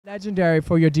Legendary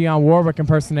for your Dionne Warwick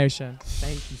impersonation.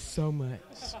 Thank you so much.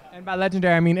 And by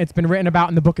legendary, I mean it's been written about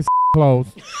in the book of clothes.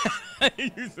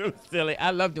 You're so silly.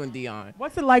 I love doing Dionne.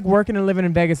 What's it like working and living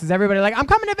in Vegas? Is everybody like, I'm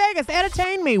coming to Vegas,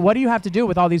 entertain me? What do you have to do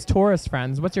with all these tourist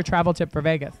friends? What's your travel tip for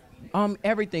Vegas?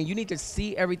 Everything. You need to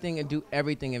see everything and do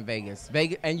everything in Vegas.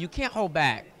 And you can't hold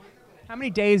back. How many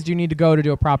days do you need to go to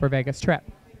do a proper Vegas trip?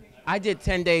 I did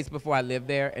 10 days before I lived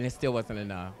there, and it still wasn't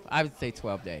enough. I would say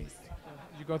 12 days.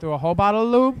 Did you go through a whole bottle of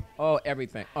lube? Oh,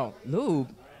 everything. Oh, lube?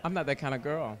 I'm not that kind of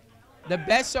girl. The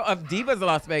best show of Divas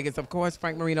Las Vegas, of course,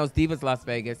 Frank Marino's Divas Las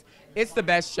Vegas. It's the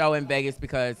best show in Vegas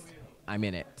because I'm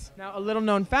in it. Now, a little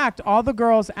known fact, all the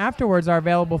girls afterwards are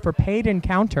available for paid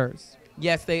encounters.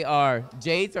 Yes, they are.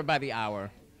 Jades are by the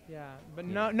hour. Yeah, but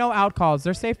no out calls.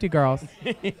 They're safety girls.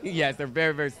 Yes, they're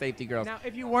very, very safety girls. Now,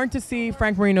 if you weren't to see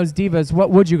Frank Marino's Divas, what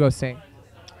would you go see?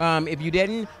 If you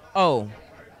didn't,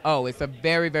 it's a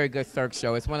very, very good Cirque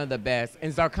show. It's one of the best.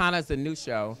 And Zarkana is a new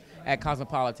show at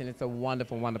Cosmopolitan. It's a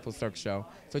wonderful, wonderful Cirque show.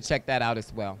 So check that out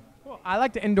as well. Cool. I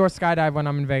like to indoor skydive when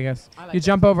I'm in Vegas. Like you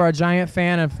jump over a giant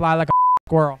fan and fly like a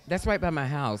squirrel. That's right by my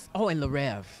house. Oh, and La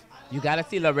Rev. You got to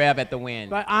see La Rev at the Wynn.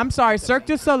 But I'm sorry, Cirque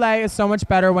du Soleil is so much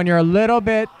better when you're a little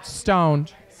bit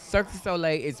stoned. Cirque du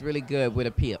Soleil is really good with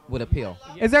a pill.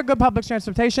 Is there good public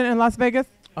transportation in Las Vegas?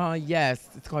 Yes.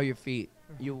 It's called Your Feet.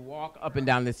 You walk up and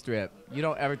down the strip. You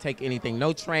don't ever take anything.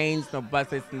 No trains, no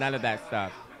buses, none of that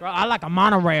stuff. Girl, I like a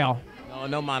monorail.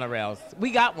 No monorails.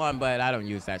 We got one, but I don't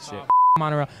use that shit.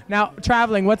 Monorail. Now,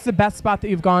 traveling, what's the best spot that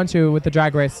you've gone to with the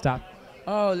drag race stuff?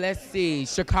 Oh, let's see.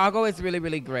 Chicago is really,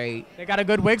 really great. They got a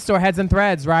good wig store, Heads and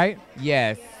Threads, right?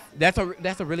 Yes. That's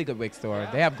a really good wig store.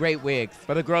 They have great wigs.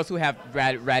 For the girls who have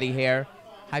ratty hair,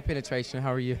 high penetration,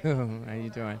 how are you? How are you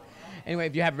doing? Anyway,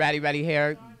 if you have ratty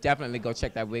hair, definitely go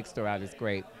check that wig store out. It's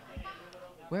great.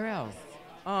 Where else?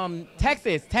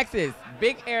 Texas.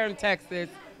 Big hair in Texas.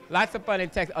 Lots of fun in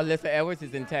Texas. Alyssa Edwards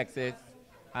is in Texas.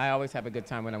 I always have a good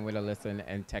time when I'm with Alyssa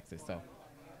in Texas. So.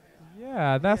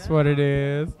 Yeah, that's what it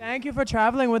is. Thank you for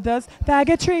traveling with us.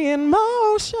 Faggotry in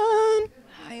motion.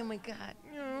 Oh my God.